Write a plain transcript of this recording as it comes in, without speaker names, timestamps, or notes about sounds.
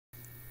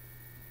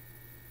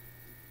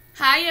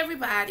Hi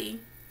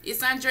everybody,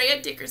 it's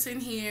Andrea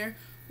Dickerson here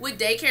with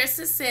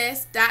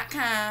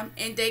DaycareSuccess.com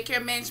and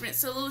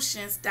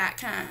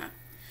DaycareManagementSolutions.com.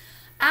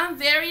 I'm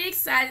very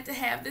excited to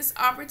have this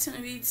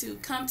opportunity to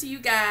come to you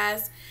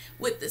guys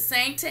with the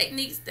same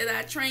techniques that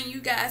I train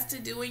you guys to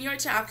do in your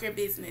childcare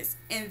business,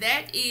 and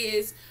that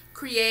is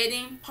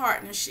creating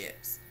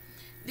partnerships.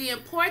 The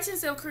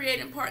importance of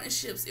creating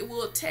partnerships, it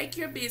will take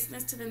your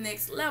business to the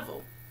next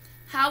level.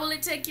 How will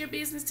it take your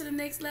business to the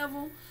next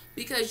level?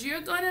 Because you're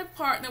going to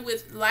partner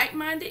with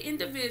like-minded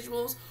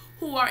individuals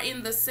who are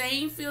in the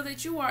same field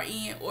that you are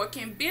in or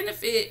can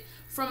benefit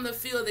from the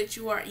field that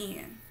you are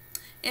in.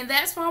 And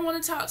that's why I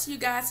want to talk to you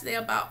guys today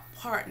about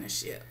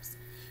partnerships.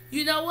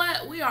 You know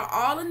what? We are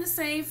all in the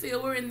same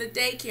field. We're in the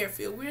daycare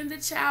field. We're in the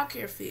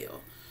childcare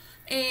field.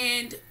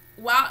 And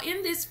while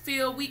in this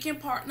field, we can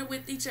partner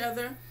with each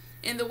other.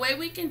 And the way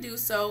we can do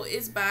so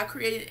is by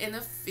creating an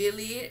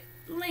affiliate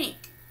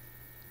link.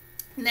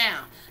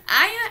 Now,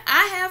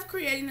 I have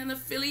created an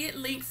affiliate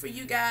link for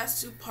you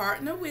guys to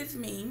partner with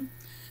me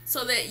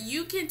so that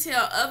you can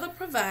tell other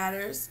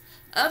providers,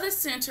 other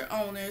center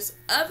owners,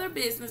 other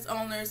business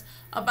owners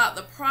about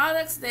the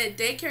products that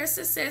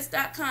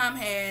DaycareSuccess.com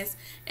has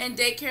and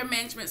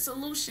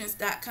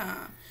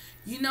DaycareManagementSolutions.com.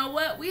 You know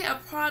what? We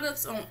have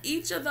products on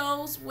each of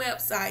those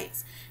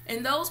websites,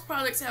 and those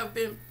products have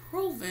been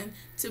proven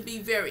to be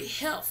very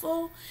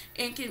helpful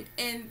and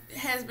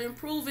has been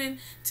proven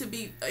to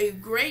be a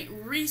great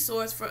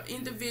resource for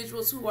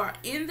individuals who are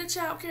in the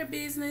childcare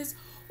business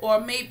or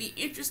may be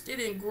interested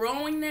in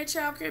growing their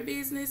childcare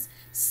business,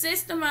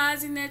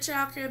 systemizing their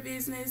childcare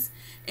business,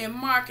 and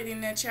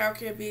marketing their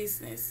childcare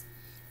business.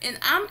 And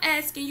I'm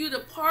asking you to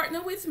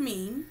partner with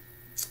me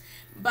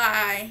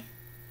by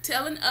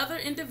telling other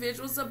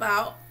individuals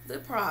about the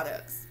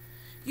products.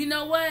 You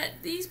know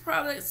what? These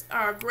products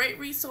are a great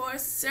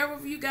resource. Several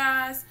of you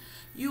guys,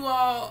 you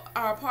all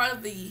are part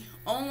of the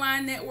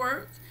online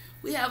network.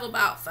 We have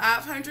about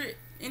 500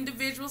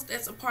 individuals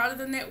that's a part of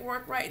the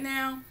network right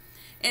now.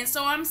 And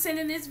so I'm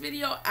sending this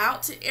video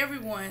out to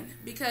everyone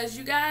because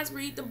you guys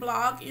read the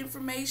blog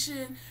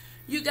information,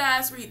 you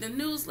guys read the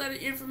newsletter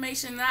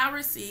information, and I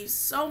receive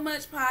so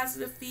much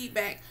positive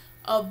feedback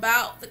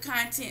about the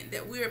content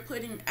that we're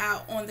putting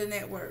out on the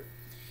network.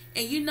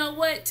 And you know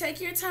what?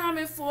 Take your time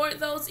and forward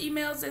those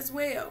emails as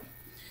well.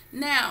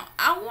 Now,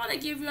 I want to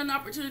give you an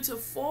opportunity to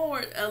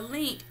forward a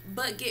link,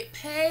 but get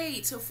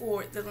paid to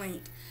forward the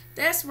link.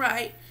 That's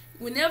right.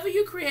 Whenever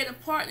you create a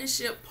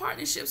partnership,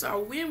 partnerships are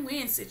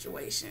win-win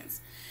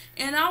situations.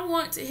 And I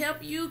want to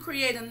help you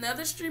create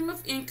another stream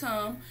of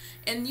income,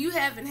 and you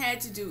haven't had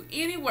to do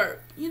any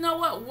work. You know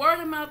what? Word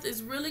of mouth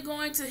is really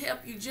going to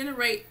help you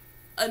generate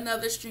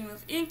another stream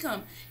of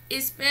income,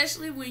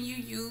 especially when you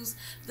use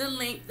the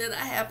link that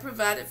I have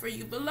provided for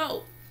you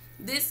below.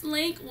 This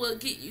link will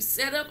get you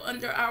set up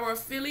under our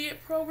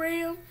affiliate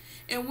program,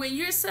 and when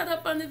you're set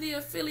up under the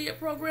affiliate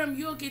program,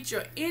 you'll get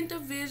your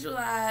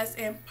individualized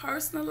and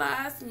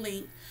personalized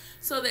link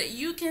so that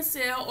you can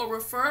sell or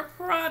refer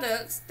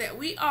products that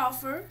we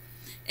offer,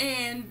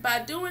 and by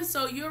doing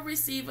so, you'll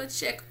receive a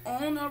check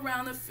on or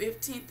around the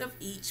 15th of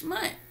each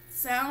month.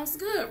 Sounds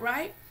good,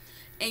 right?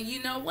 And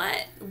you know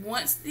what?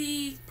 Once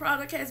the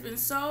product has been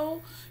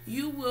sold,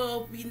 you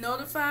will be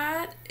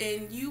notified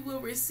and you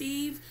will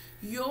receive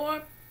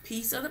your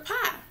piece of the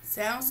pie.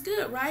 Sounds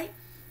good, right?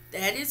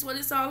 That is what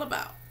it's all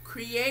about.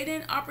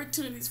 Creating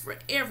opportunities for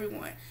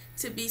everyone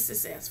to be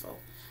successful.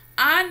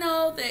 I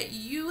know that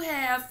you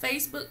have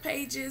Facebook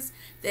pages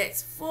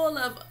that's full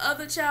of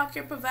other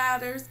childcare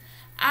providers.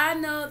 I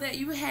know that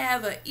you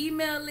have an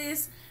email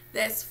list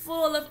that's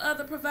full of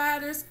other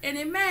providers. And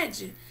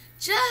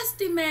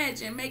just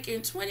imagine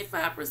making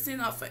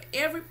 25% off of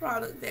every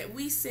product that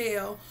we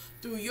sell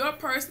through your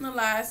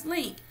personalized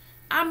link.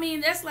 I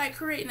mean, that's like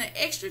creating an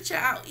extra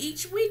child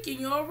each week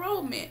in your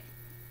enrollment.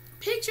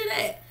 Picture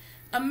that.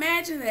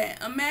 Imagine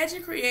that.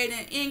 Imagine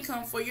creating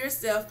income for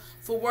yourself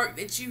for work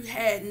that you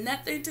had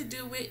nothing to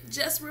do with,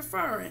 just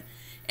referring.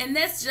 And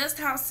that's just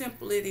how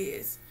simple it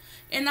is.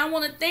 And I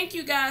want to thank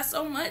you guys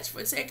so much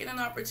for taking an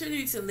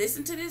opportunity to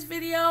listen to this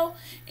video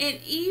and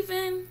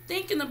even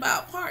thinking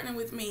about partnering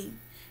with me.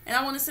 And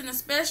I want to send a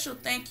special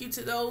thank you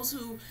to those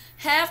who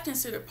have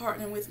considered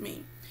partnering with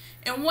me.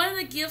 And one of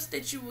the gifts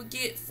that you will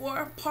get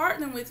for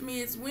partnering with me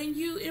is when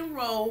you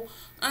enroll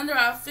under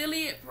our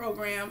affiliate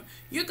program,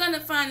 you're going to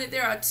find that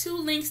there are 2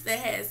 links that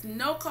has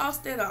no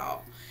cost at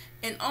all.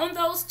 And on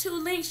those 2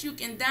 links, you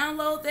can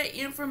download that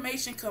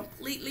information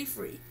completely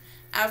free.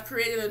 I've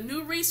created a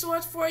new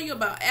resource for you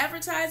about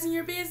advertising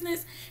your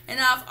business, and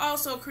I've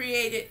also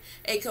created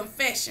a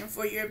confession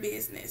for your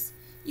business.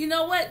 You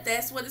know what?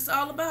 That's what it's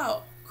all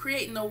about.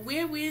 Creating a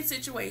win-win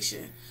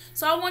situation.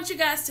 So I want you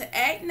guys to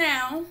act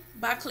now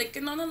by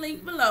clicking on the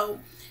link below,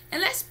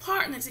 and let's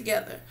partner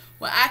together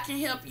where I can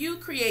help you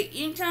create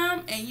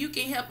income and you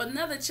can help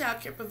another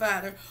childcare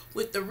provider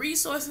with the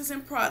resources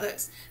and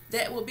products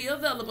that will be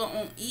available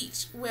on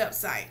each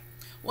website.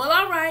 Well,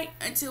 all right,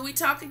 until we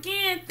talk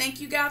again,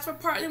 thank you guys for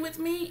partnering with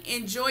me.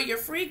 Enjoy your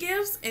free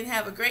gifts and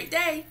have a great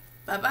day.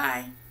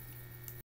 Bye-bye.